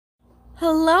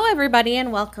Hello everybody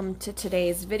and welcome to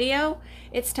today's video.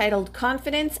 It's titled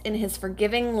Confidence in His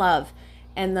Forgiving Love,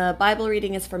 and the Bible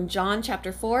reading is from John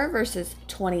chapter 4 verses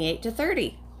 28 to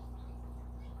 30.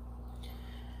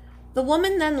 The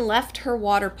woman then left her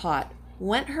water pot,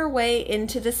 went her way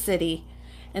into the city,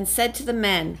 and said to the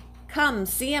men, "Come,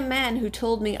 see a man who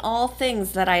told me all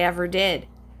things that I ever did.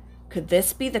 Could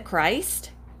this be the Christ?"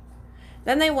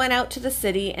 Then they went out to the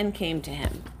city and came to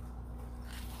him.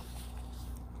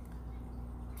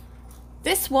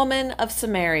 This woman of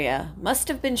Samaria must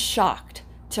have been shocked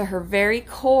to her very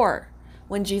core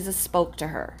when Jesus spoke to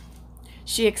her.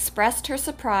 She expressed her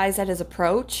surprise at his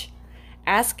approach,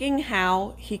 asking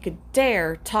how he could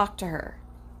dare talk to her.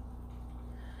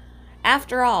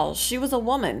 After all, she was a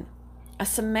woman, a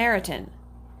Samaritan,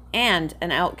 and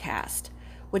an outcast,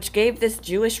 which gave this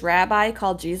Jewish rabbi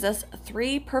called Jesus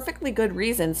 3 perfectly good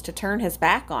reasons to turn his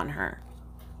back on her.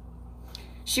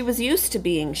 She was used to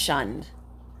being shunned.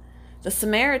 The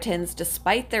Samaritans,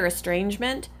 despite their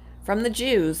estrangement from the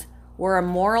Jews, were a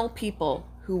moral people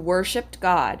who worshipped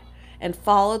God and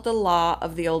followed the law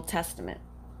of the Old Testament.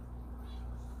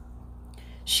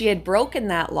 She had broken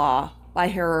that law by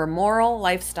her immoral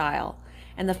lifestyle,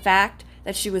 and the fact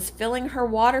that she was filling her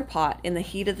water pot in the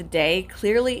heat of the day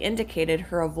clearly indicated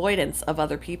her avoidance of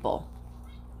other people.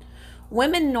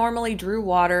 Women normally drew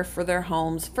water for their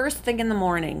homes first thing in the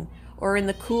morning or in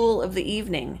the cool of the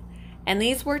evening, and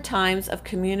these were times of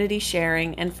community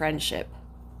sharing and friendship.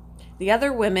 The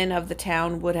other women of the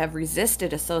town would have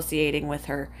resisted associating with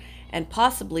her and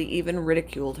possibly even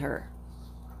ridiculed her.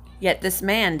 Yet this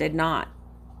man did not.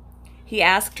 He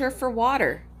asked her for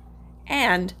water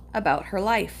and about her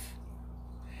life.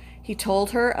 He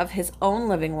told her of his own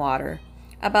living water,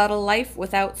 about a life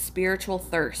without spiritual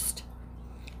thirst.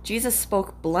 Jesus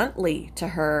spoke bluntly to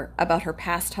her about her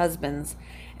past husbands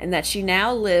and that she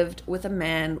now lived with a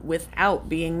man without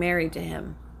being married to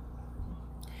him.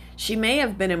 She may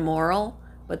have been immoral,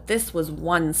 but this was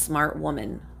one smart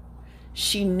woman.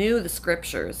 She knew the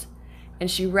scriptures, and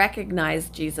she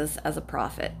recognized Jesus as a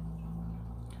prophet.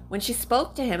 When she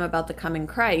spoke to him about the coming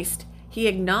Christ, he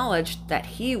acknowledged that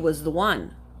he was the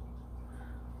one.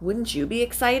 Wouldn't you be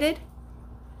excited?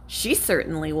 She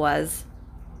certainly was.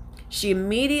 She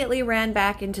immediately ran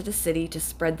back into the city to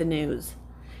spread the news.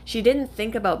 She didn't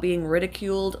think about being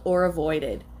ridiculed or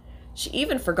avoided. She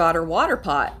even forgot her water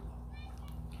pot.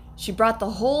 She brought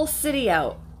the whole city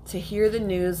out to hear the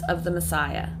news of the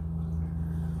Messiah.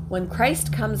 When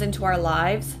Christ comes into our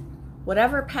lives,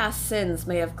 whatever past sins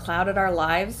may have clouded our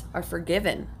lives are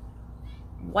forgiven,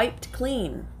 wiped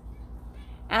clean.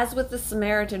 As with the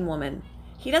Samaritan woman,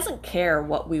 he doesn't care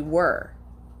what we were,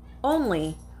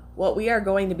 only what we are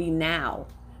going to be now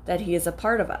that he is a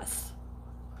part of us.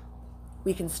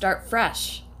 We can start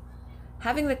fresh,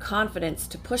 having the confidence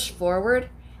to push forward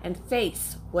and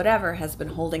face whatever has been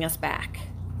holding us back.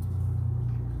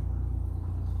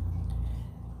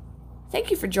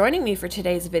 Thank you for joining me for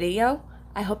today's video.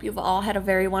 I hope you've all had a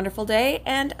very wonderful day,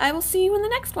 and I will see you in the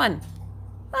next one.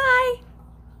 Bye!